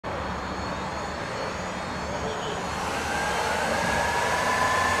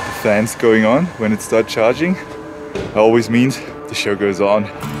fans going on when it starts charging. It always means the show goes on.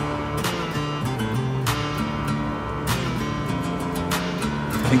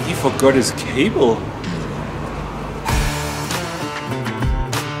 I think he forgot his cable.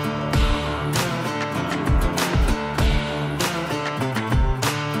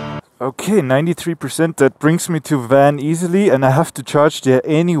 Okay, 93%, that brings me to van easily, and I have to charge there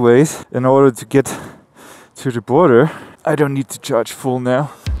anyways in order to get to the border. I don't need to charge full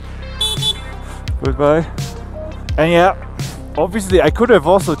now. Goodbye. And yeah, obviously I could have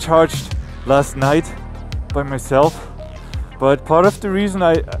also charged last night by myself, but part of the reason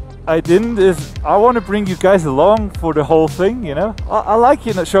I didn't is I want to bring you guys along for the whole thing, you know. I like,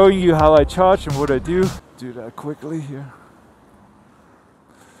 you know, showing you how I charge and what I do. Do that quickly here.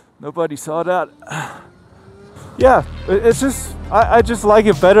 Nobody saw that. Yeah, it's just, I just like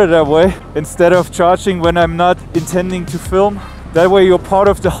it better that way, instead of charging when I'm not intending to film. That way you're part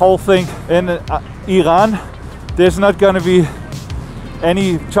of the whole thing. In Iran, there's not gonna be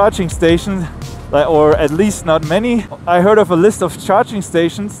any charging stations, or at least not many. I heard of a list of charging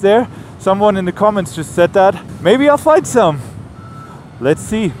stations there. Someone in the comments just said that. Maybe I'll find some. Let's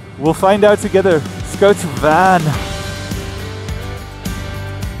see, we'll find out together. Let's go to van.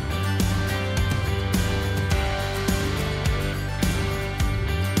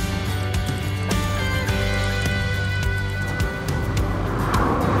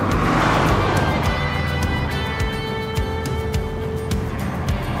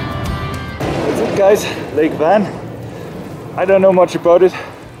 Guys, Lake Van. I don't know much about it,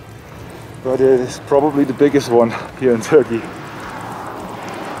 but it is probably the biggest one here in Turkey.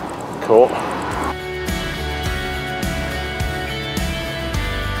 Cool.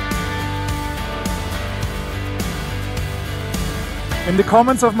 In the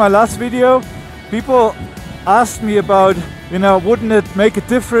comments of my last video, people asked me about, you know, wouldn't it make a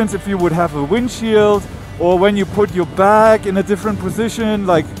difference if you would have a windshield, or when you put your bag in a different position,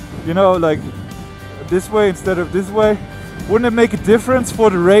 like, you know, like this way instead of this way, wouldn't it make a difference for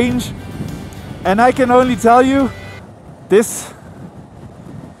the range? And I can only tell you, this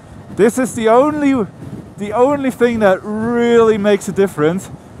is the only thing that really makes a difference.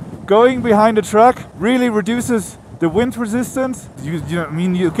 Going behind a truck really reduces the wind resistance. I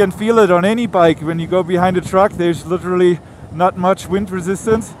mean, you can feel it on any bike. When you go behind a truck, there's literally not much wind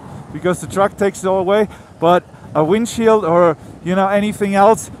resistance because the truck takes it all away. But a windshield or, you know, anything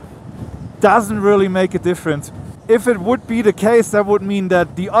else doesn't really make a difference. If it would be the case, that would mean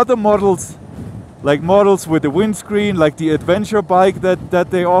that the other models, like models with the windscreen, like the adventure bike that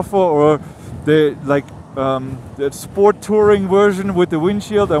they offer, or the the sport touring version with the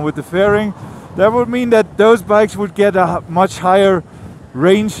windshield and with the fairing, that would mean that those bikes would get a much higher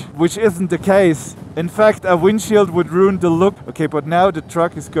range, which isn't the case. In fact, a windshield would ruin the look. Okay, but now the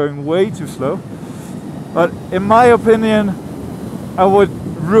truck is going way too slow. But in my opinion, I would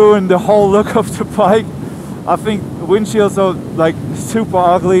ruin the whole look of the bike. I think windshields are like super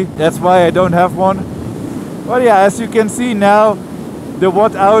ugly. That's why I don't have one. But yeah, as you can see now, the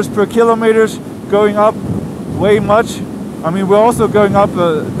watt hours per kilometers going up way much. I mean, we're also going up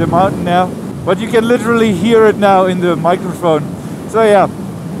the mountain now, but you can literally hear it now in the microphone. So yeah,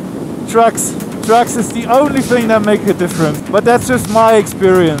 trucks is the only thing that makes a difference. But that's just my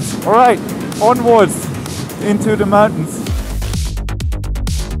experience. All right, onwards into the mountains.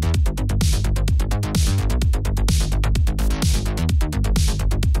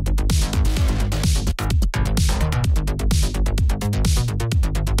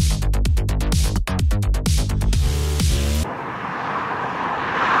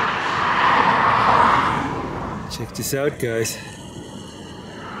 Check this out, guys.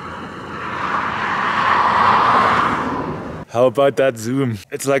 How about that zoom?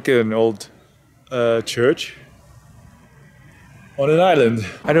 It's like an old church on an island.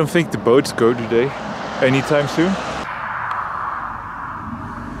 I don't think the boats go today anytime soon.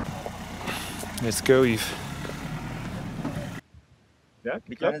 Let's go, Yves.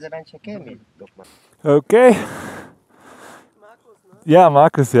 Okay. Ja,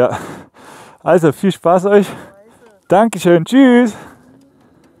 Markus, ja. Also, viel Spaß euch. Dankeschön, tschüss.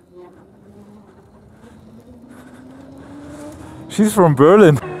 She's from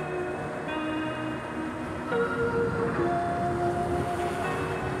Berlin.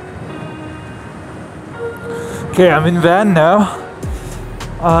 Okay, I'm in van now,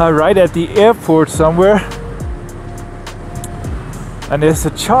 right at the airport somewhere, and there's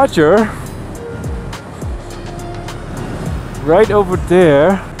a charger right over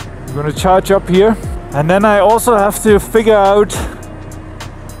there. I'm gonna charge up here, and then I also have to figure out,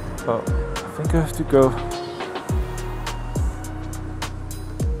 oh, I think I have to go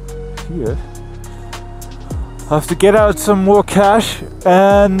here. I have to get out some more cash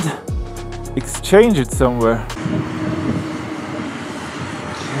and exchange it somewhere.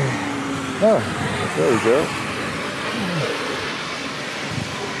 Oh, there we go.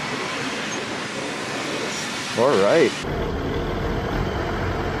 All right.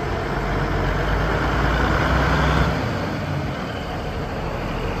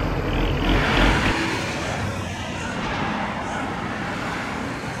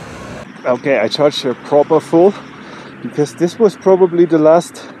 Okay, I charged a proper full because this was probably the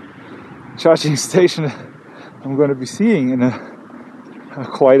last charging station I'm going to be seeing in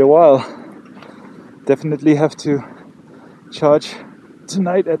quite a while. Definitely have to charge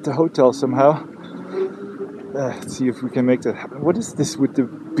tonight at the hotel somehow. Let's see if we can make that happen. What is this with the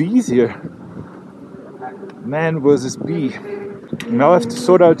bees here? Man versus bee. Now I have to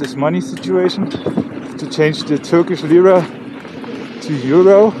sort out this money situation. To change the Turkish lira to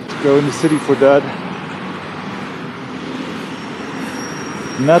euro. Go in the city for that.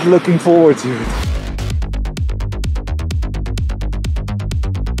 Not looking forward to it.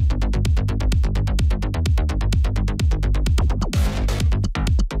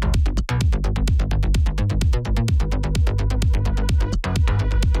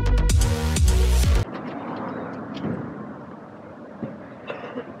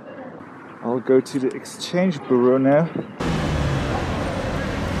 I'll go to the exchange bureau now.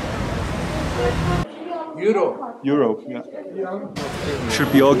 Euro, yeah.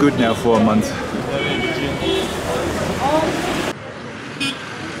 Should be all good now for a month.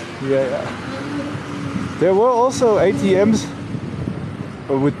 Yeah. There were also ATMs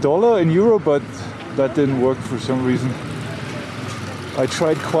with dollar and euro, but that didn't work for some reason. I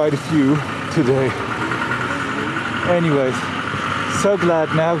tried quite a few today. Anyways, so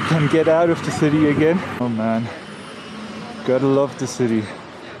glad now we can get out of the city again. Oh man, gotta love the city,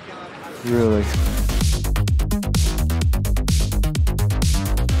 really.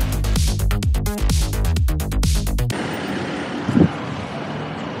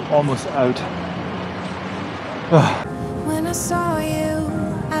 Almost out. When I saw you,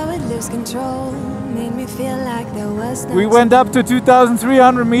 I would lose control. Made me feel like there was no We went up to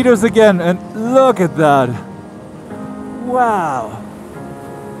 2,300 meters again, and look at that. Wow.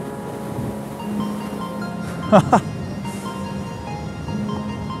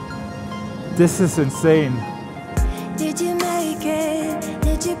 This is insane. Did you make it?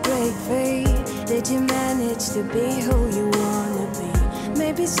 Did you break free? Did you manage to be who you wanna be?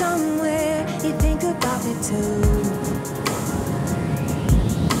 Maybe somewhere you think about me too.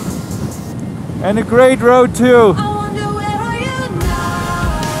 And a great road too. I wonder where are you now?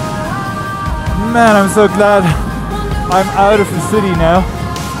 Man, I'm so glad I'm out of the city now.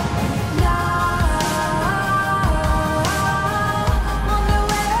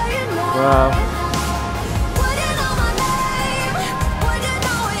 Wow.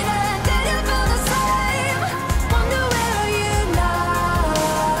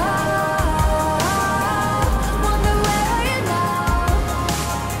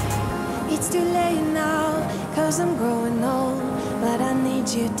 I'm growing old, but I need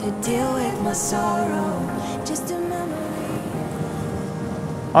you to deal with my sorrow. Just a memory.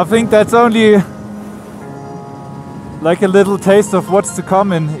 I think that's only like a little taste of what's to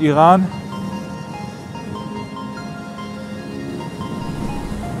come in Iran.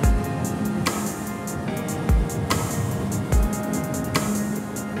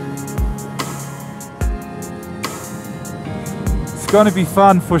 It's gonna be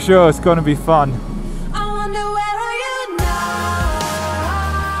fun for sure, it's gonna be fun.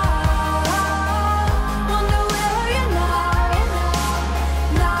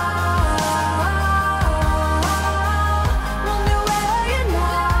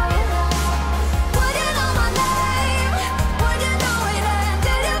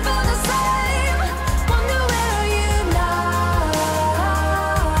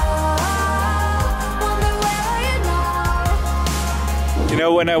 You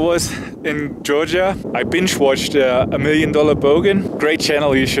know, when I was in Georgia, I binge-watched a $1 Million Bogan. Great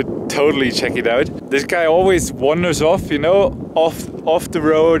channel, you should totally check it out. This guy always wanders off, you know, off the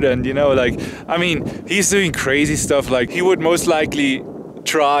road, and you know, like, I mean, he's doing crazy stuff. Like, he would most likely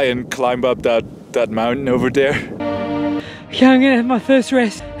try and climb up that mountain over there. Okay, I'm gonna have my first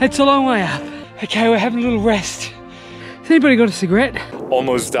rest. It's a long way up. Okay, we're having a little rest. Has anybody got a cigarette?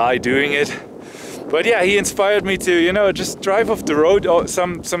 Almost died doing it. But yeah, he inspired me to, you know, just drive off the road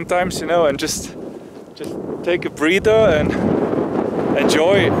sometimes, you know, and just take a breather and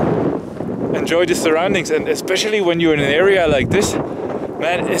enjoy the surroundings. And especially when you're in an area like this,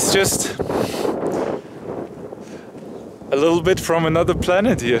 man, it's just a little bit from another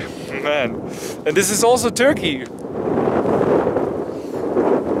planet here. Man, and this is also Turkey.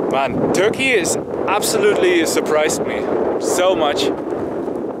 Man, Turkey is absolutely surprised me so much.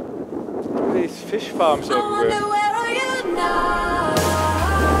 These fish farms everywhere.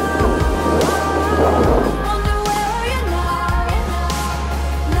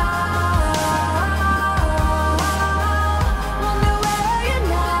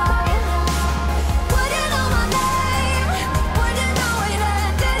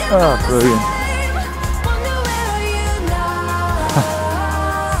 Oh, brilliant.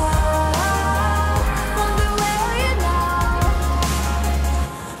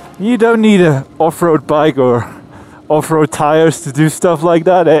 You don't need an off-road bike or off-road tires to do stuff like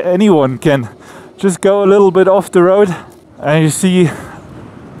that. Anyone can just go a little bit off the road and you see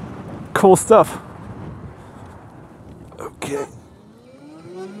cool stuff. Okay.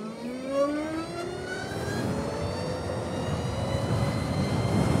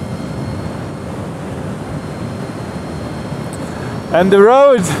 And the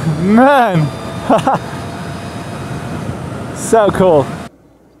roads, man, so cool.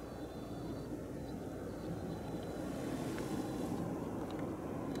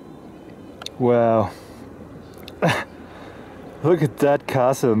 Wow. Look at that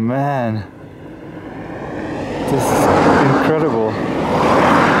castle, man. This is incredible.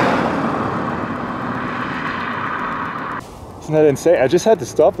 Isn't that insane? I just had to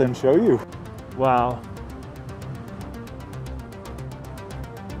stop and show you. Wow.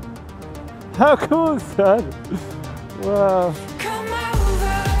 How cool is that? Wow. Come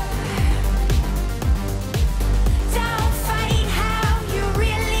over. Don't fight how you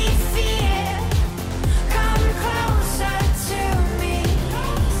really feel. Come closer to me.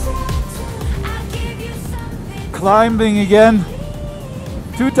 I'll give you something. Climbing again.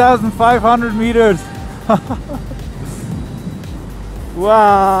 2,500 meters.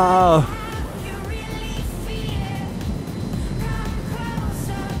 Wow.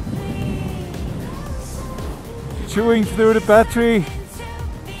 Chewing through the battery.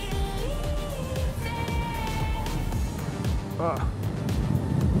 Oh.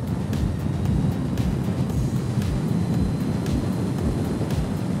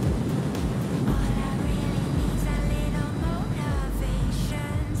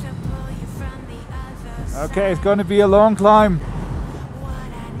 Okay, it's going to be a long climb.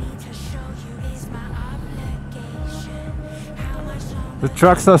 The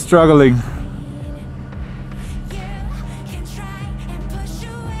trucks are struggling.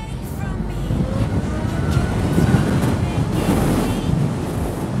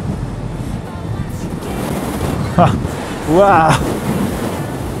 Wow!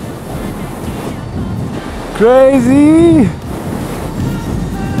 Crazy!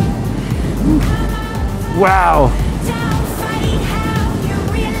 Wow!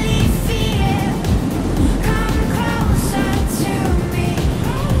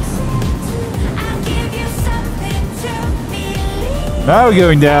 Now we're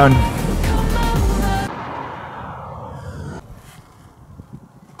going down.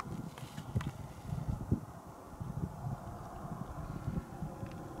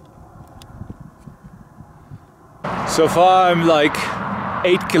 So far I'm like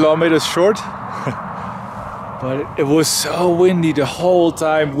 8 kilometers short, but it was so windy the whole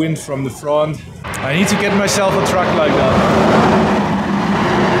time, wind from the front. I need to get myself a truck like that.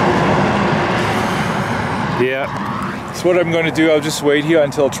 Yeah, that's what I'm gonna do. I'll just wait here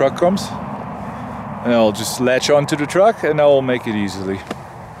until a truck comes and I'll just latch onto the truck and I'll make it easily.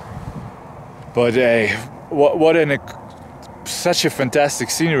 But hey, such a fantastic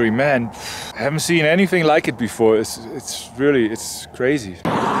scenery, man. I haven't seen anything like it before. It's really crazy.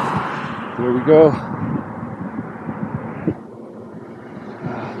 There we go.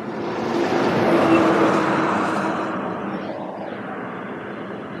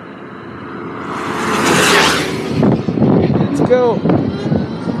 Let's go.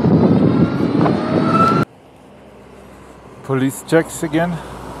 Police checks again.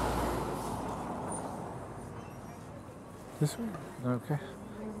 This way? Okay.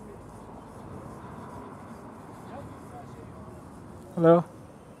 Hello.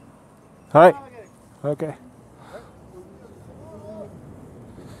 Hi. Okay.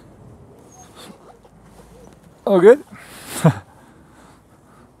 All good?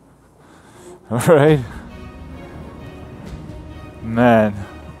 All right. Man.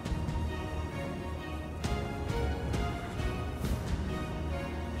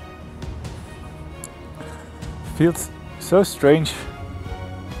 Feels so strange.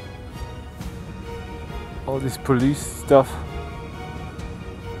 All this police stuff.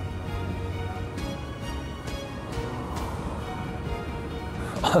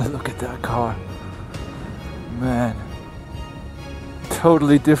 Oh, look at that car. Man.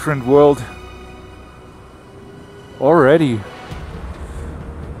 Totally different world. Already.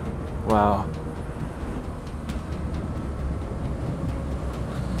 Wow.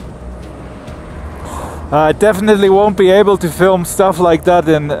 I definitely won't be able to film stuff like that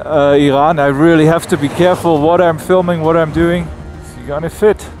in Iran. I really have to be careful what I'm filming, what I'm doing. It's gonna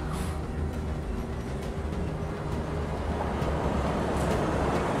fit.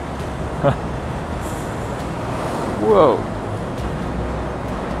 Whoa.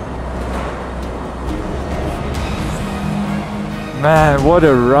 Man, what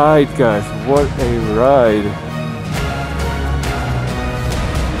a ride, guys. What a ride.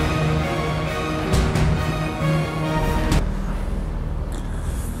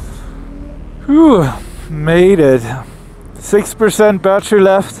 Whew, made it. 6% battery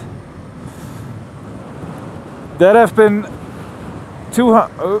left. That have been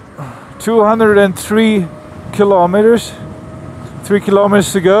 203 kilometers. 3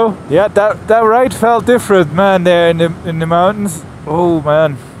 kilometers to go. Yeah, that ride felt different, man, there in the mountains. Oh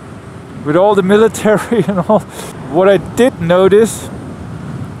man, with all the military and all. What I did notice,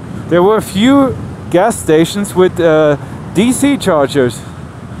 there were a few gas stations with DC chargers.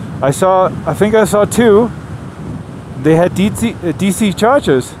 I think I saw 2. They had DC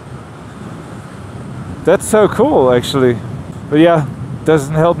chargers. That's so cool, actually. But yeah,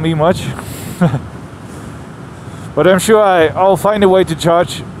 doesn't help me much. But I'm sure I'll find a way to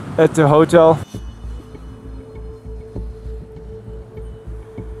charge at the hotel.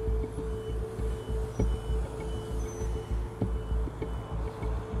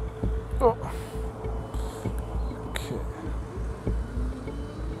 Oh. Okay.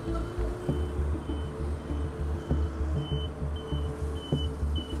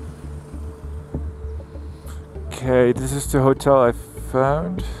 Okay, this is the hotel I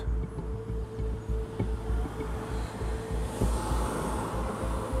found.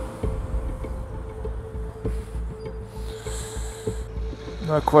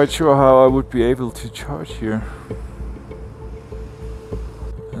 Not quite sure how I would be able to charge here.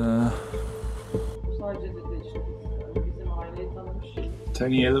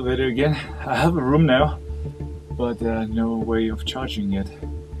 Tiny elevator again. I have a room now, but no way of charging yet.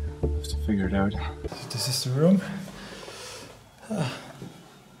 I have to figure it out. This is the room.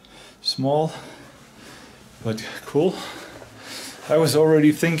 Small, but cool. I was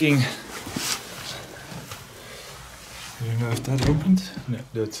already thinking. I don't know if that opened. No,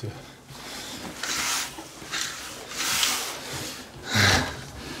 that's it.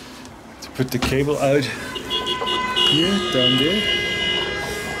 To put the cable out here, down there.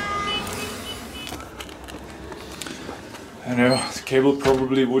 I know the cable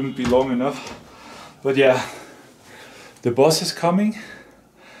probably wouldn't be long enough, but yeah, the boss is coming,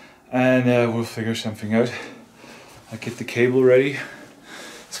 and we'll figure something out. I'll get the cable ready.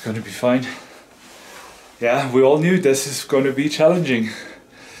 It's gonna be fine. Yeah, we all knew this is going to be challenging.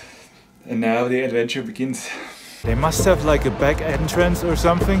 And now the adventure begins. They must have like a back entrance or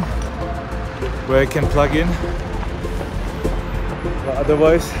something where I can plug in. But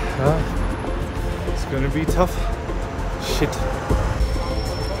otherwise, it's going to be tough. Shit.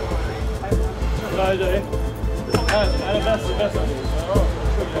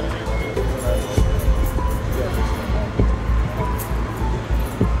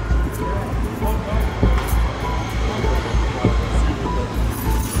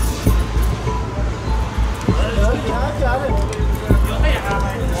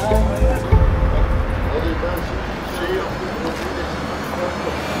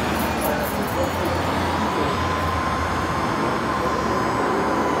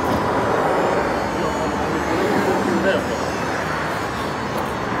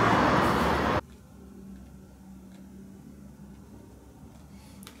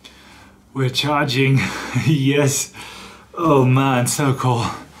 We're charging, yes. Oh man, so cool.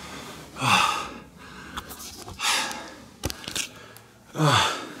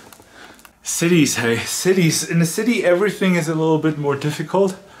 Cities, hey, cities. In the city, everything is a little bit more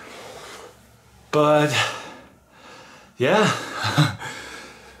difficult. But yeah,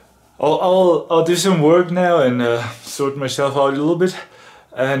 I'll do some work now and sort myself out a little bit,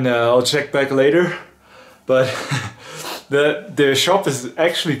 and I'll check back later. But the shop is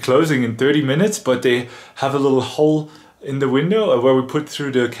actually closing in 30 minutes, but they have a little hole in the window where we put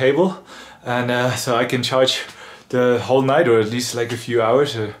through the cable, and so I can charge the whole night, or at least like a few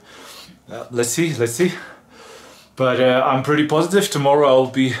hours. Let's see. But I'm pretty positive tomorrow I'll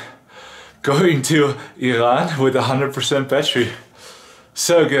be going to Iran with 100% battery.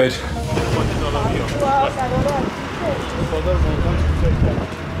 So good.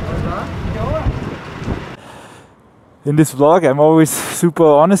 In this vlog, I'm always super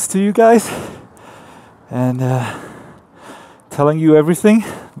honest to you guys and telling you everything,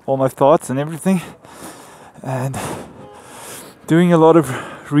 all my thoughts and everything, and doing a lot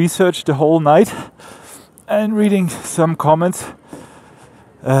of research the whole night and reading some comments.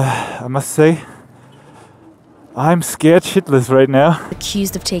 I must say, I'm scared shitless right now.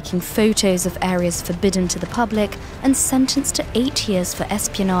 Accused of taking photos of areas forbidden to the public and sentenced to 8 years for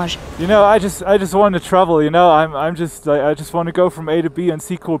espionage. You know, I just want to travel. You know, I just want to go from A to B and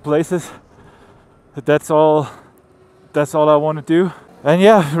see cool places. That's all I want to do. And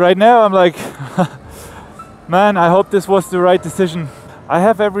yeah, right now I'm like, man, I hope this was the right decision. I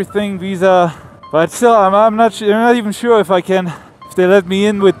have everything, visa, but still, I'm not even sure if they let me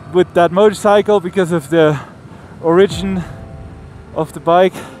in with that motorcycle because of the origin of the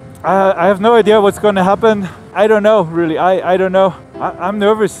bike. I have no idea what's going to happen. I don't know, really. I don't know. I'm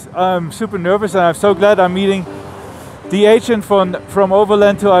nervous. I'm super nervous, and I'm so glad I'm meeting the agent from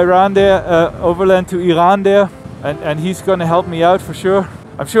overland to Iran there, overland to Iran there, and he's going to help me out for sure.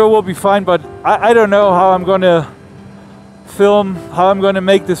 I'm sure we'll be fine, but I don't know how I'm going to film, how I'm going to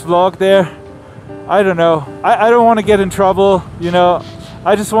make this vlog there. I don't know. I don't want to get in trouble, you know.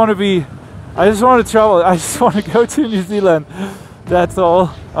 I just want to travel. I just want to go to New Zealand. That's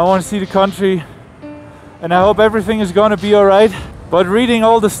all. I want to see the country, and I hope everything is going to be alright. But reading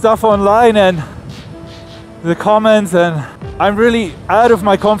all the stuff online and the comments, and I'm really out of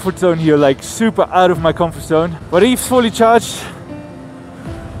my comfort zone here, like super out of my comfort zone. But Eve's fully charged.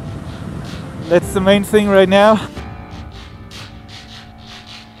 That's the main thing right now.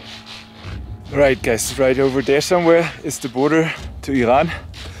 Right guys, right over there somewhere is the border to Iran.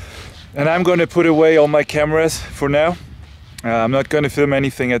 And I'm gonna put away all my cameras for now. I'm not gonna film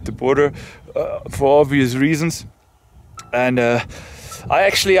anything at the border for obvious reasons. And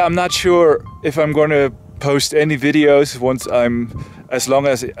I'm not sure if I'm gonna post any videos once as long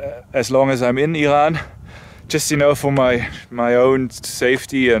as I'm in Iran. Just, you know, for my own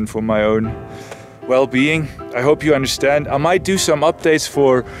safety and for my own well-being. I hope you understand. I might do some updates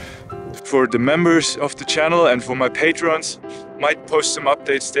for the members of the channel and for my patrons. Might post some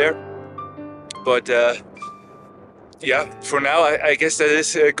updates there. But yeah, for now, I guess that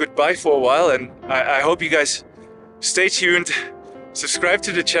is goodbye for a while, and I hope you guys stay tuned, subscribe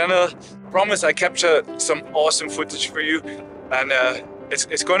to the channel. Promise I capture some awesome footage for you, and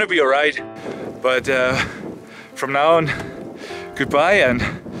it's gonna be alright. But from now on, goodbye, and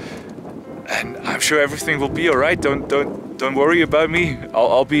I'm sure everything will be alright. Don't worry about me.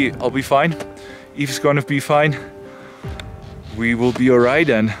 I'll be fine. Eve's gonna be fine. We will be alright,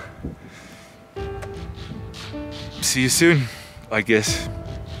 and see you soon, I guess.